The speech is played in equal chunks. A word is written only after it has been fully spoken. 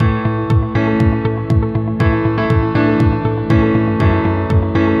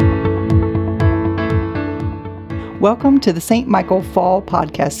Welcome to the St. Michael Fall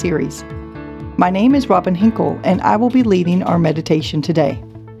Podcast Series. My name is Robin Hinkle, and I will be leading our meditation today.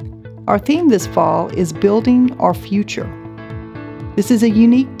 Our theme this fall is Building Our Future. This is a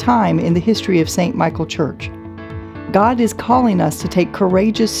unique time in the history of St. Michael Church. God is calling us to take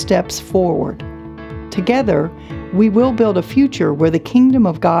courageous steps forward. Together, we will build a future where the kingdom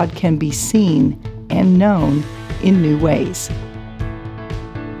of God can be seen and known in new ways.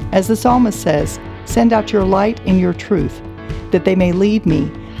 As the psalmist says, "Send out your light and your truth, that they may lead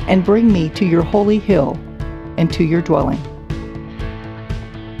me and bring me to your holy hill and to your dwelling."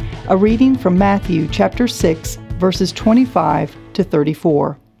 A reading from Matthew chapter 6, verses 25 to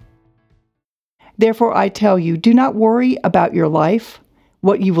 34. Therefore I tell you, do not worry about your life,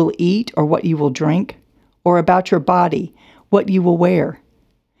 what you will eat or what you will drink, or about your body, what you will wear.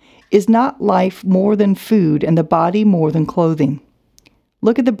 Is not life more than food and the body more than clothing?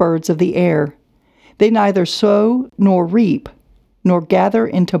 Look at the birds of the air. They neither sow nor reap, nor gather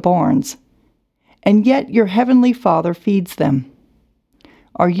into barns, and yet your heavenly Father feeds them.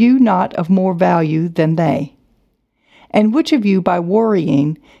 Are you not of more value than they? And which of you, by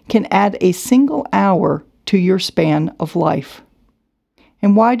worrying, can add a single hour to your span of life?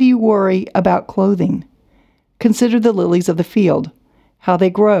 And why do you worry about clothing? Consider the lilies of the field, how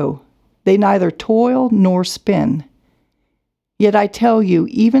they grow. They neither toil nor spin. Yet I tell you,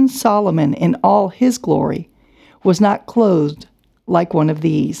 even Solomon in all his glory was not clothed like one of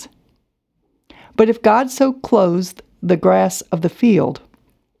these. But if God so clothes the grass of the field,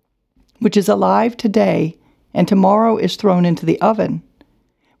 which is alive today and tomorrow is thrown into the oven,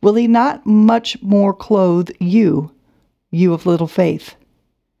 will he not much more clothe you, you of little faith?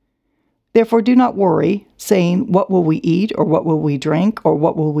 Therefore do not worry, saying, what will we eat, or what will we drink, or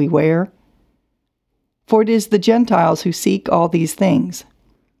what will we wear? For it is the Gentiles who seek all these things.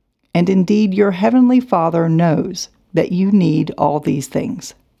 And indeed your heavenly Father knows that you need all these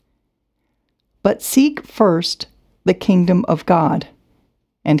things. But seek first the kingdom of God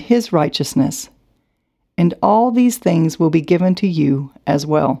and his righteousness, and all these things will be given to you as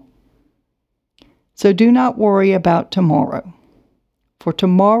well. So do not worry about tomorrow, for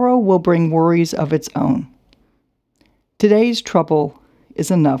tomorrow will bring worries of its own. Today's trouble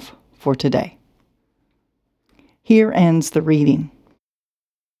is enough for today. Here ends the reading.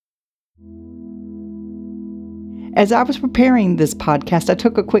 As I was preparing this podcast, I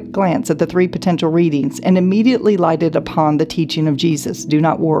took a quick glance at the three potential readings and immediately lighted upon the teaching of Jesus, do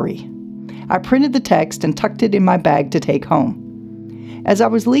not worry. I printed the text and tucked it in my bag to take home. As I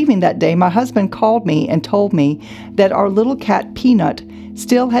was leaving that day, my husband called me and told me that our little cat Peanut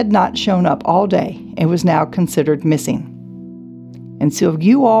still had not shown up all day and was now considered missing. And so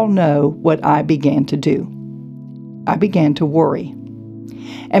you all know what I began to do. I began to worry.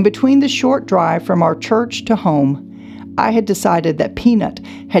 And between the short drive from our church to home, I had decided that Peanut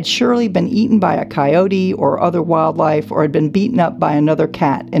had surely been eaten by a coyote or other wildlife, or had been beaten up by another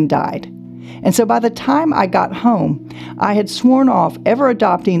cat and died. And so by the time I got home, I had sworn off ever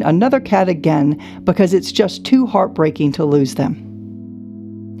adopting another cat again because it's just too heartbreaking to lose them.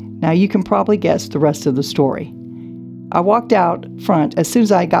 Now you can probably guess the rest of the story. I walked out front as soon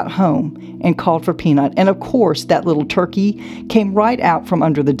as I got home and called for Peanut, and of course that little turkey came right out from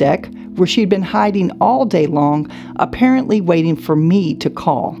under the deck where she'd been hiding all day long, apparently waiting for me to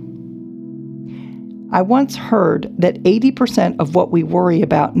call. I once heard that 80% of what we worry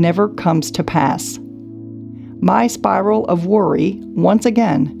about never comes to pass. My spiral of worry, once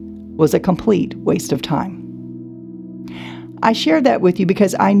again, was a complete waste of time. I share that with you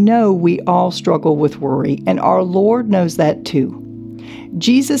because I know we all struggle with worry, and our Lord knows that too.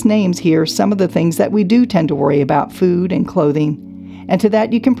 Jesus names here some of the things that we do tend to worry about, food and clothing, and to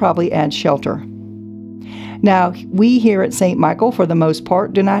that you can probably add shelter. Now, we here at St. Michael, for the most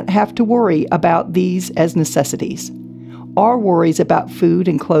part, do not have to worry about these as necessities. Our worries about food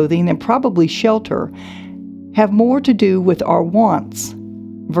and clothing and probably shelter have more to do with our wants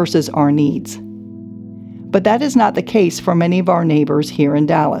versus our needs. But that is not the case for many of our neighbors here in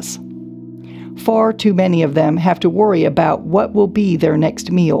Dallas. Far too many of them have to worry about what will be their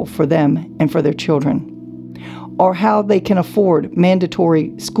next meal for them and for their children, or how they can afford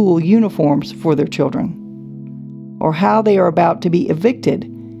mandatory school uniforms for their children, or how they are about to be evicted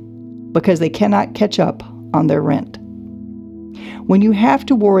because they cannot catch up on their rent. When you have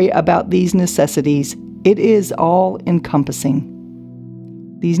to worry about these necessities, it is all-encompassing.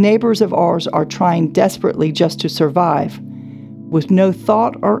 These neighbors of ours are trying desperately just to survive, with no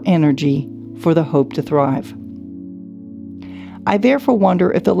thought or energy for the hope to thrive. I therefore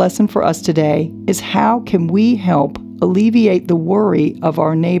wonder if the lesson for us today is how can we help alleviate the worry of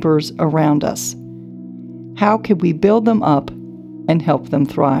our neighbors around us? How can we build them up and help them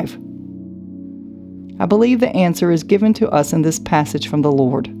thrive? I believe the answer is given to us in this passage from the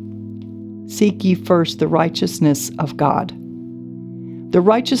Lord. Seek ye first the righteousness of God. The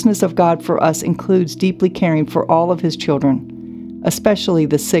righteousness of God for us includes deeply caring for all of His children, especially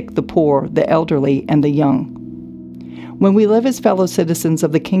the sick, the poor, the elderly, and the young. When we live as fellow citizens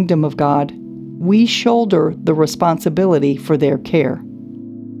of the kingdom of God, we shoulder the responsibility for their care,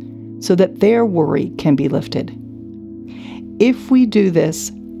 so that their worry can be lifted. If we do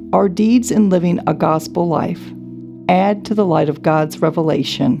this, our deeds in living a gospel life add to the light of God's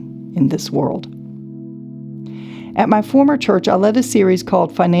revelation in this world. At my former church, I led a series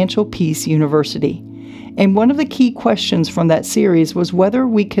called Financial Peace University, and one of the key questions from that series was whether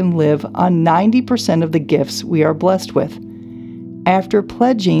we can live on 90% of the gifts we are blessed with after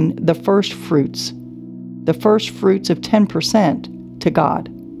pledging the first fruits of 10% to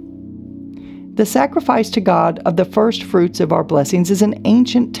God. The sacrifice to God of the first fruits of our blessings is an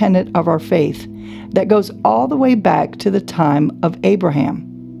ancient tenet of our faith that goes all the way back to the time of Abraham.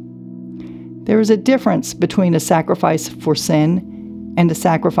 There is a difference between a sacrifice for sin and a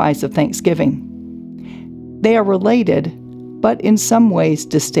sacrifice of thanksgiving. They are related, but in some ways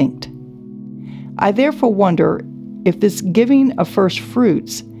distinct. I therefore wonder if this giving of first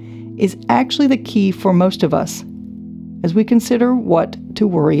fruits is actually the key for most of us as we consider what to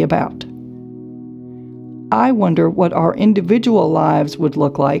worry about. I wonder what our individual lives would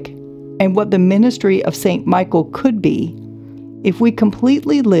look like and what the ministry of St. Michael could be if we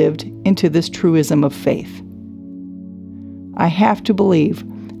completely lived into this truism of faith. I have to believe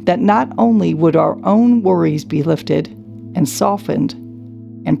that not only would our own worries be lifted and softened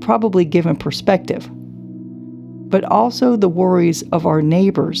and probably given perspective, but also the worries of our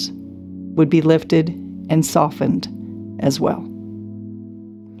neighbors would be lifted and softened as well.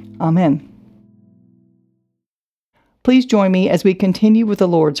 Amen. Please join me as we continue with the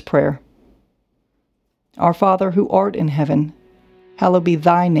Lord's Prayer. Our Father, who art in heaven, hallowed be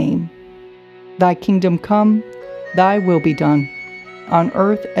thy name. Thy kingdom come, thy will be done, on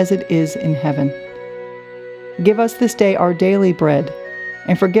earth as it is in heaven. Give us this day our daily bread,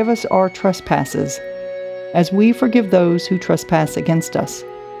 and forgive us our trespasses, as we forgive those who trespass against us.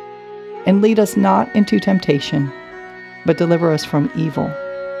 And lead us not into temptation, but deliver us from evil.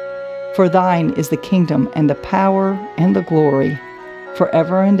 For thine is the kingdom and the power and the glory,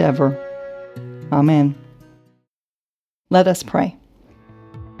 forever and ever. Amen. Let us pray.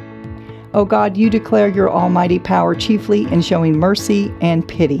 O God, you declare your almighty power chiefly in showing mercy and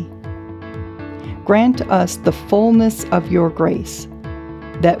pity. Grant us the fullness of your grace,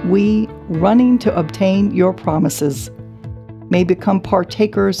 that we, running to obtain your promises, may become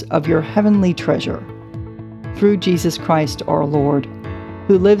partakers of your heavenly treasure. Through Jesus Christ our Lord,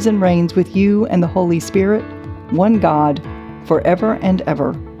 who lives and reigns with you and the Holy Spirit, one God, forever and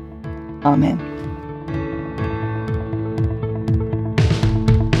ever. Amen.